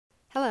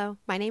Hello,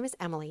 my name is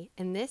Emily,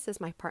 and this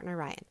is my partner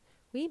Ryan.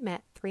 We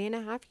met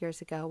 3.5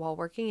 years ago while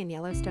working in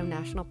Yellowstone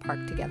National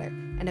Park together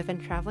and have been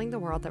traveling the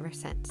world ever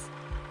since.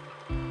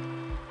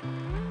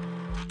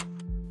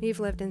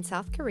 We've lived in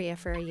South Korea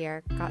for a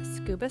year, got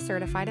scuba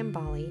certified in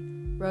Bali,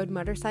 rode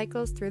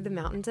motorcycles through the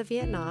mountains of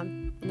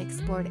Vietnam, and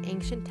explored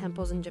ancient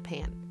temples in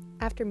Japan.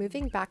 After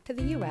moving back to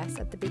the US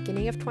at the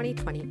beginning of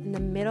 2020, in the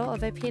middle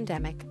of a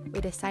pandemic, we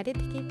decided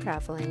to keep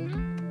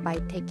traveling by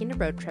taking a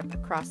road trip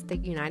across the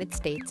United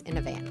States in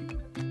a van.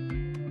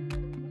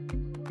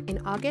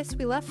 In August,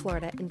 we left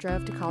Florida and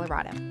drove to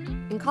Colorado.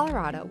 In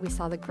Colorado, we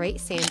saw the Great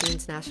Sand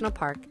Dunes National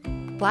Park,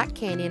 Black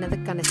Canyon of the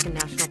Gunnison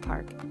National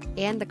Park,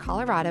 and the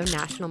Colorado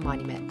National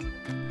Monument.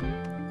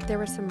 There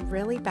were some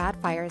really bad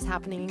fires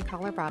happening in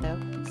Colorado,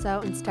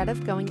 so instead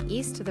of going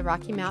east to the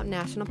Rocky Mountain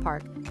National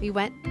Park, we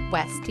went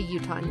west to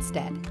Utah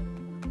instead.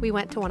 We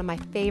went to one of my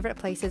favorite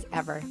places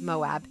ever,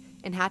 Moab,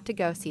 and had to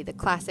go see the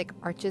classic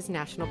Arches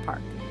National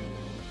Park.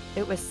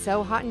 It was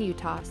so hot in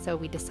Utah, so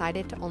we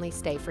decided to only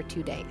stay for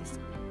 2 days.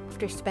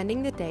 After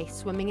spending the day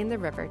swimming in the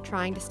river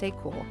trying to stay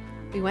cool,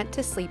 we went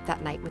to sleep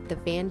that night with the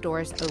van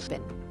doors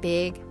open.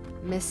 Big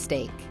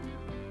mistake.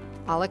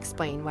 I'll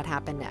explain what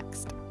happened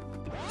next.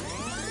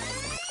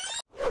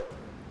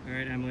 All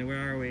right, Emily,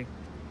 where are we?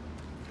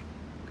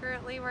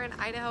 Currently, we're in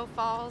Idaho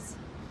Falls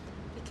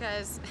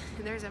because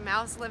there's a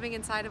mouse living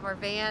inside of our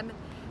van.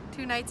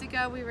 2 nights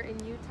ago, we were in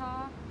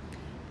Utah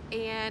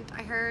and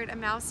I heard a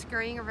mouse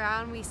scurrying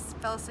around. We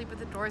fell asleep with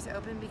the doors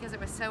open because it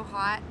was so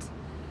hot.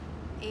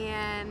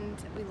 And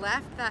we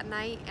left that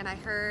night and I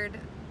heard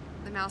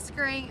the mouse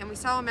scurrying, and we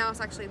saw a mouse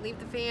actually leave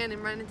the van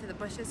and run into the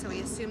bushes, so we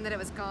assumed that it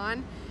was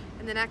gone.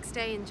 And the next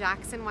day in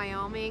Jackson,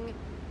 Wyoming,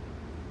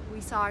 we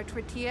saw our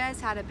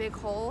tortillas had a big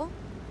hole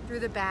through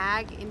the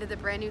bag into the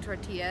brand new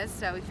tortillas,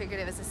 so we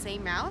figured it was the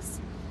same mouse.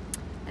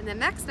 And the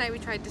next night we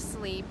tried to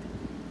sleep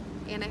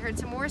and I heard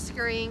some more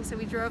scurrying, so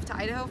we drove to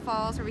Idaho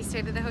Falls where we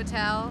stayed at the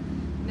hotel.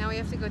 Now we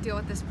have to go deal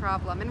with this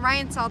problem. And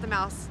Ryan saw the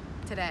mouse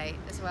today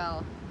as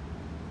well.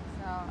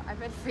 So I've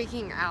been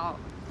freaking out.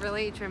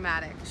 Really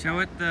dramatic. Show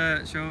it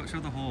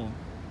the hole.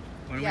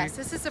 Yes,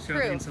 this is a show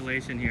proof. the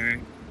insulation here.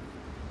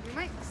 You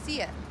might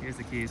see it. Here's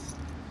the keys.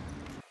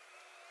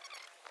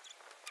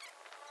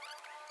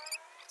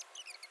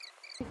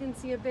 You can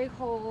see a big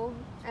hole,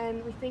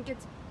 and we think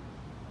it's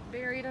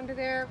buried under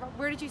there.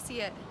 Where did you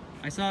see it?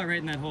 I saw it right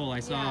in that hole. I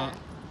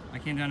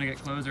came down to get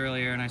clothes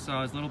earlier and I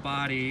saw his little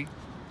body,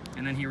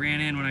 and then he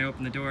ran in when I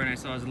opened the door and I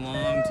saw his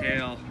long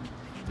tail.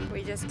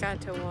 We just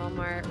got to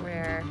Walmart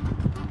where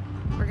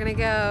we're gonna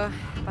go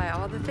buy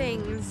all the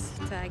things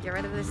to get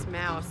rid of this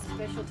mouse.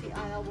 Specialty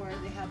aisle where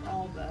they have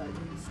all the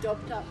stove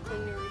top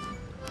cleaners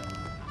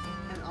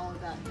and all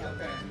of that.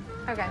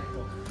 Okay,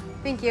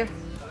 thank you.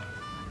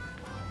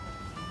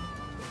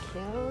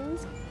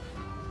 Kills.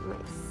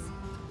 Nice.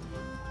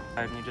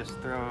 And you just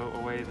throw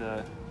away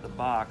the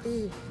box.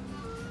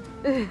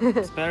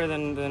 It's better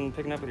than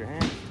picking up with your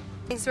hands.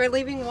 So we're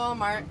leaving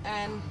Walmart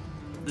and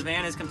The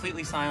van is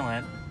completely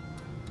silent.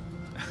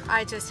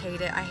 I just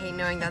hate it. I hate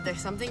knowing that there's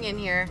something in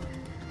here.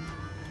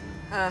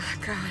 Oh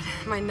God,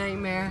 my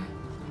nightmare.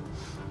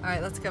 All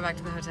right, let's go back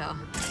to the hotel.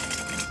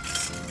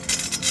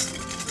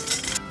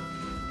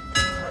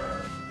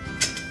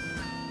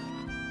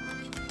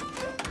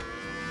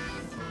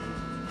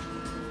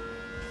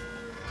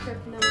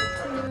 Trip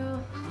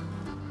number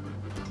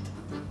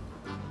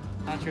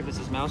 2. Not sure if this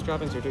is mouse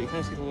droppings or you kind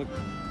of see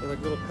they're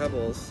like little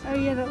pebbles. Oh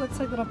yeah, that looks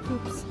like little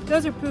poops.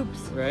 Those are poops.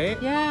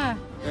 Right? Yeah.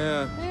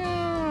 Yeah. Yeah.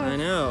 I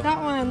know.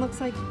 That one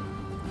looks like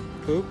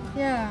poop?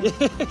 Yeah.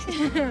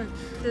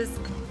 This is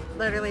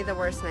literally the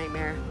worst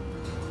nightmare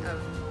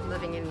of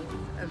living in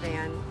a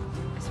van.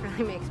 This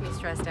really makes me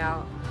stressed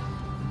out.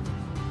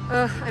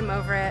 Ugh, I'm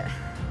over it.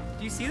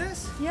 Do you see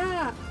this?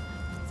 Yeah.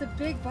 It's a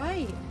big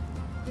bite.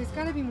 There's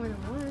gotta be more than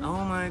one.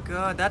 Oh my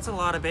God, that's a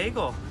lot of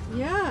bagel.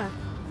 Yeah.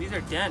 These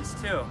are dense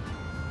too.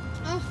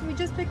 Oh, we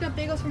just picked up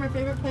bagels from our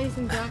favorite place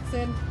in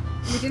Jackson.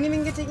 We didn't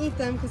even get to eat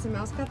them because the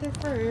mouse got there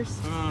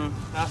first.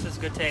 Mouse has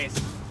good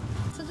taste.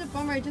 Such a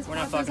bummer. I just We're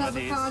bought not those fucking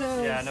with these.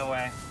 avocados. Yeah, no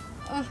way.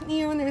 Oh,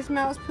 and there's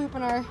mouse poop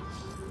in our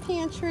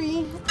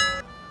pantry.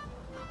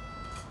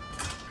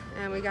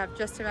 And we got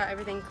just about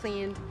everything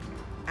cleaned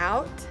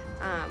out.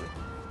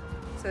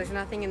 So there's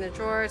nothing in the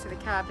drawers or the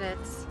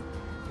cabinets.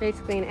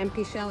 Basically an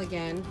empty shell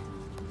again.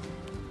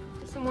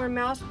 Some more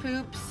mouse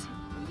poops.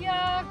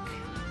 Yuck.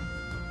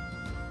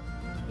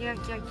 Yuck,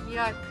 yuck,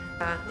 yuck.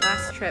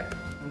 Last trip.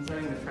 And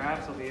setting the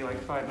traps will be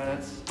like 5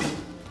 minutes.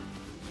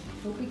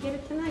 Hope we get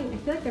it tonight. I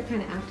feel like they're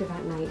kind of active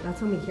at night. That's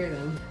when we hear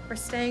them. We're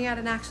staying at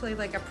actually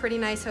like a pretty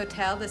nice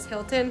hotel, this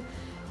Hilton.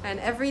 And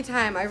every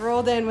time I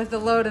rolled in with the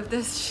load of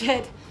this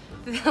shit,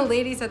 the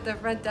ladies at the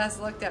front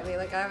desk looked at me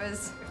like I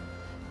was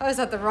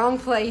at the wrong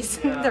place,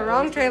 Yeah, the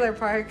wrong trailer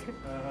park.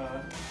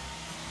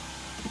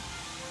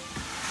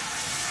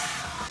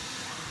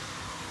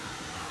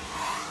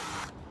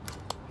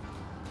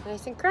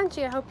 Nice and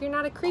crunchy. I hope you're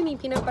not a creamy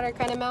peanut butter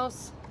kind of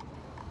mouse.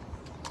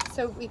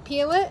 So we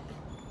peel it.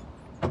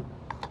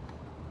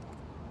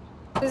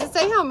 Does it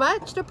say how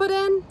much to put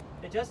in?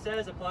 It just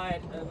says apply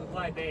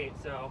bait,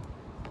 so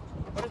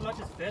put as much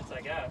as fits,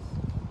 I guess.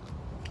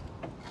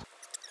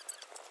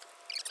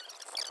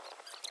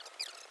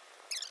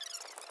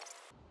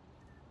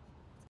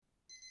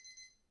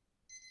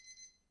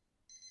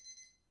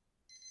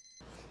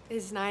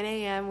 It's 9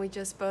 a.m. We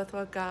just both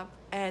woke up,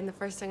 and the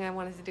first thing I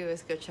wanted to do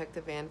is go check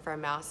the van for a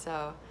mouse,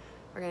 so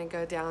we're gonna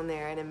go down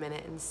there in a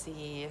minute and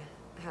see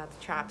how the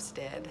traps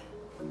did.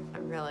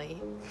 I'm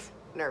really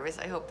nervous.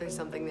 I hope there's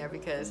something there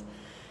because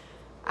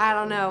I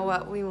don't know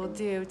what we will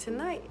do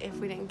tonight if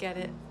we didn't get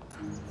it.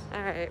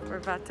 All right, we're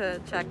about to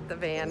check the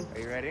van. Are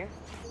you ready?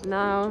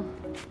 No.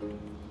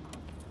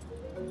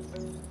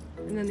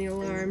 And then the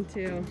alarm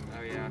too.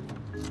 Oh yeah.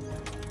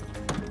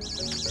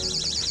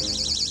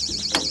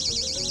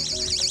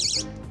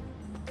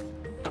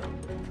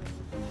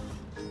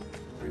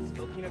 There's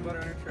still peanut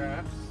butter in our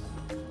traps.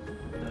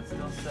 That's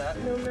still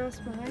set. No mouse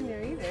behind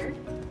there either.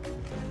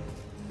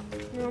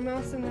 No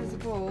mouse in this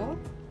bowl.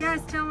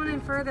 Yes, tell one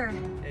in further.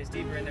 It's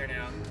deeper in there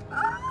now.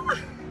 Ah!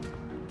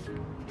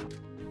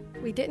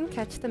 We didn't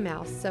catch the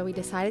mouse, so we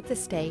decided to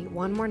stay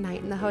one more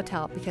night in the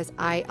hotel because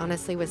I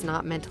honestly was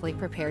not mentally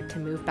prepared to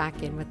move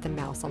back in with the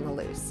mouse on the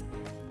loose.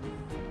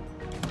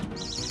 I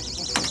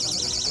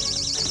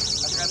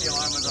forgot the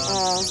alarm was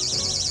on.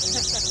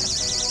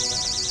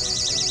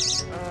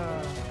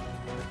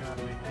 Got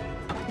me.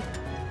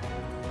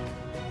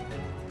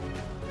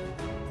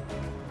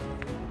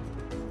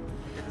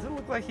 Does it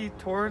look like he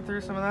tore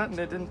through some of that and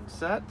it didn't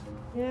set?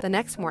 The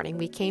next morning,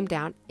 we came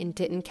down and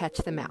didn't catch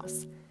the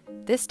mouse.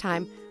 This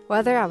time,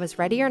 whether I was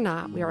ready or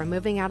not, we were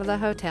moving out of the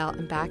hotel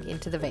and back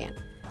into the van.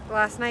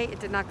 Last night, it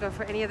did not go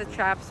for any of the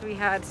traps. We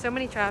had so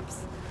many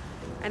traps,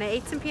 and I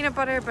ate some peanut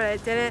butter, but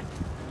it didn't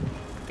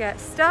get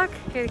stuck.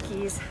 Here are the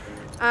keys.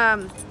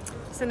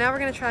 So now we're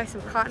gonna try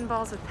some cotton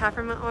balls with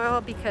peppermint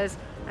oil because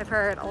I've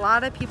heard a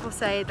lot of people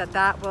say that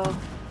that will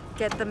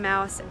get the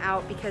mouse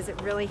out because it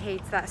really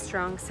hates that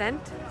strong scent.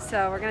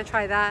 So we're gonna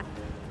try that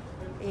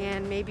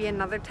and maybe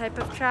another type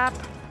of trap.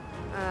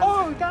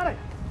 Oh, we got it!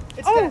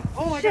 It's dead.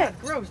 Oh my god,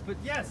 gross, but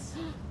yes.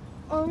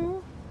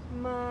 Oh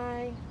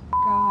my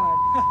god.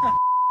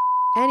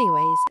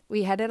 Anyways,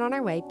 we headed on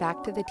our way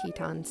back to the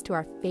Tetons to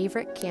our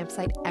favorite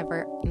campsite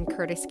ever in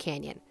Curtis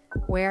Canyon,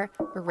 where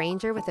a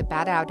ranger with a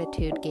bad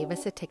attitude gave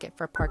us a ticket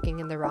for parking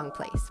in the wrong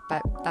place,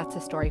 but that's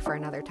a story for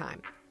another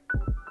time.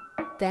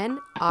 Then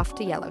off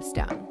to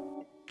Yellowstone.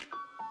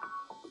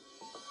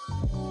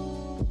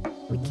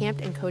 We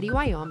camped in Cody,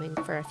 Wyoming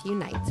for a few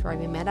nights where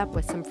we met up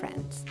with some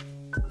friends.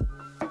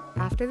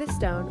 After the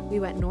stone,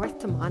 we went north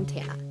to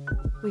Montana.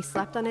 We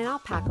slept on an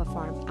alpaca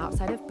farm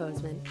outside of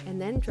Bozeman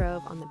and then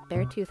drove on the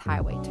Beartooth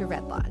Highway to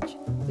Red Lodge.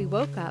 We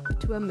woke up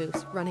to a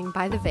moose running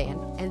by the van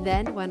and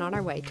then went on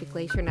our way to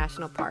Glacier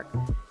National Park,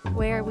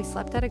 where we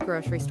slept at a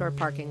grocery store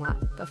parking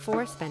lot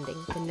before spending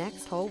the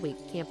next whole week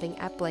camping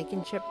at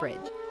Blankenship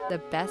Bridge, the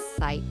best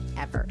site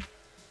ever.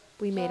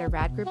 We made a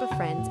rad group of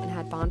friends and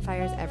had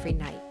bonfires every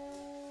night.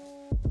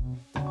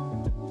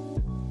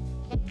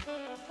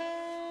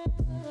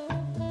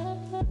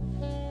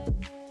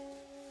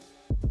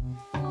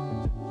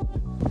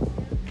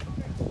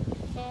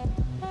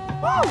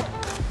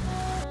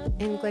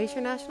 In Glacier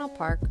National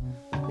Park,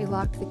 we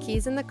locked the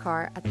keys in the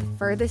car at the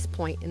furthest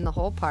point in the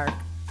whole park.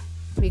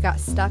 We got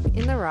stuck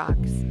in the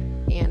rocks,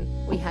 and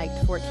we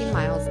hiked 14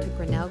 miles to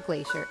Grinnell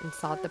Glacier and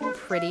saw the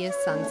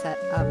prettiest sunset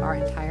of our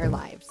entire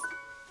lives.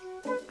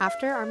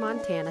 After our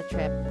Montana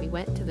trip, we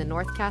went to the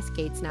North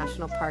Cascades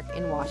National Park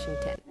in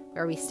Washington,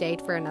 where we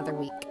stayed for another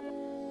week.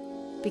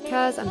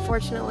 Because,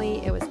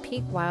 unfortunately, it was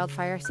peak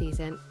wildfire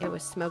season, it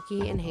was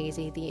smoky and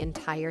hazy the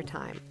entire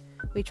time.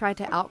 We tried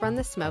to outrun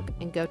the smoke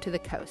and go to the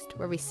coast,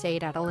 where we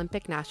stayed at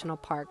Olympic National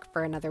Park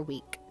for another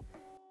week.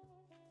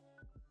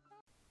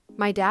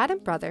 My dad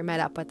and brother met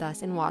up with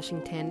us in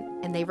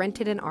Washington, and they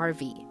rented an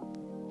RV.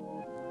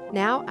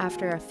 Now,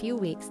 after a few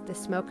weeks, the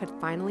smoke had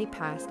finally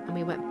passed, and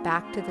we went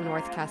back to the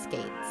North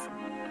Cascades.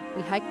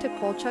 We hiked to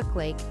Kolchak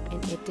Lake,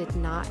 and it did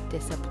not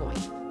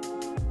disappoint.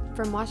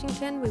 From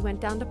Washington, we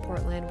went down to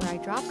Portland, where I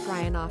dropped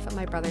Ryan off at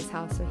my brother's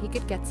house so he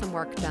could get some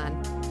work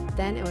done.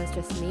 Then it was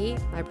just me,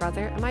 my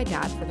brother, and my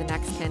dad for the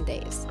next 10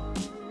 days.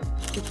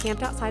 We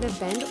camped outside of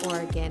Bend,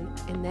 Oregon,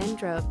 and then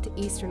drove to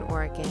Eastern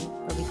Oregon,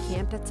 where we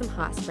camped at some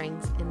hot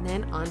springs, and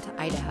then on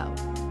to Idaho.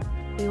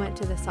 We went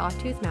to the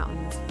Sawtooth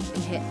Mountains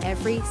and hit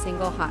every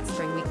single hot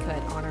spring we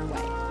could on our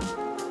way.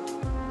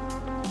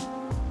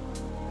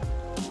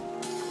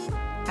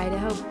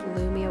 Idaho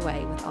blew me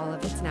away with all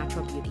of its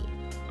natural beauty.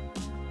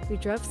 We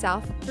drove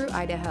south through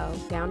Idaho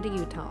down to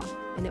Utah,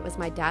 and it was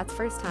my dad's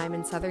first time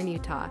in southern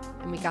Utah,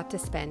 and we got to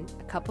spend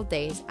a couple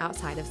days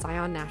outside of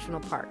Zion National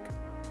Park.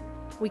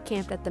 We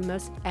camped at the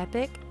most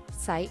epic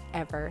site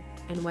ever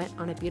and went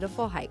on a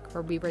beautiful hike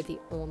where we were the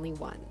only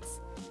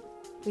ones.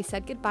 We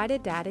said goodbye to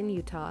Dad in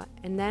Utah,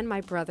 and then my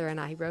brother and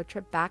I road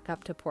tripped back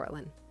up to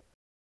Portland.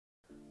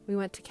 We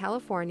went to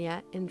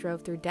California and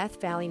drove through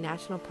Death Valley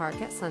National Park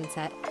at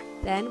sunset.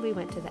 Then we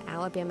went to the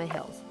Alabama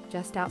Hills,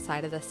 just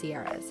outside of the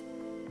Sierras.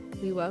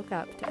 We woke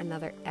up to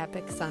another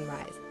epic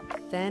sunrise,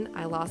 Then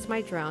I lost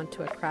my drone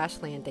to a crash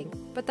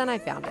landing, but then I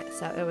found it,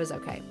 so it was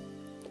okay.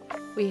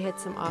 We hit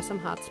some awesome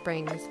hot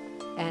springs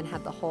and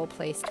had the whole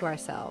place to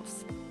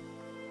ourselves.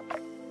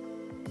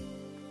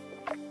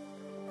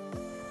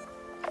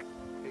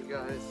 Hey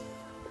guys,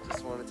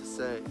 just wanted to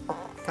say,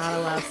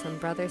 Gotta love some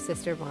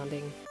brother-sister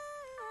bonding.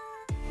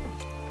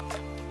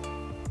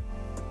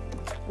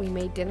 We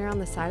made dinner on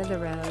the side of the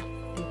road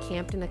and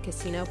camped in a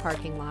casino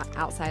parking lot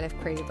outside of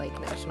Crater Lake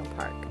National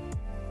Park.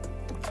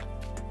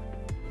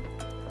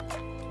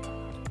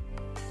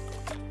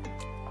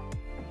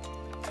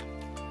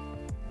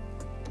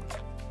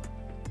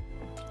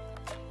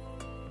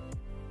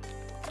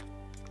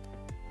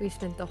 We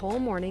spent the whole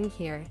morning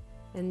here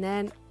and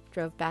then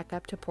drove back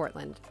up to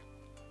Portland.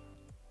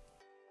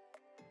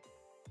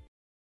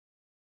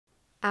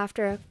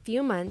 After a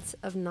few months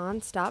of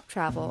non-stop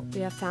travel,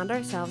 we have found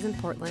ourselves in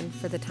Portland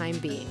for the time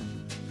being.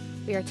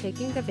 We are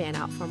taking the van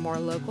out for more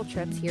local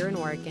trips here in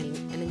Oregon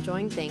and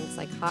enjoying things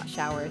like hot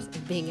showers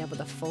and being able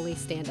to fully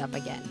stand up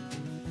again.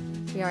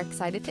 We are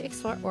excited to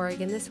explore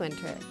Oregon this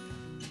winter,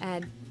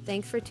 and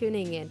thanks for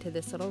tuning in to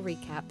this little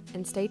recap,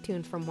 and stay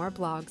tuned for more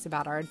blogs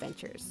about our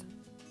adventures.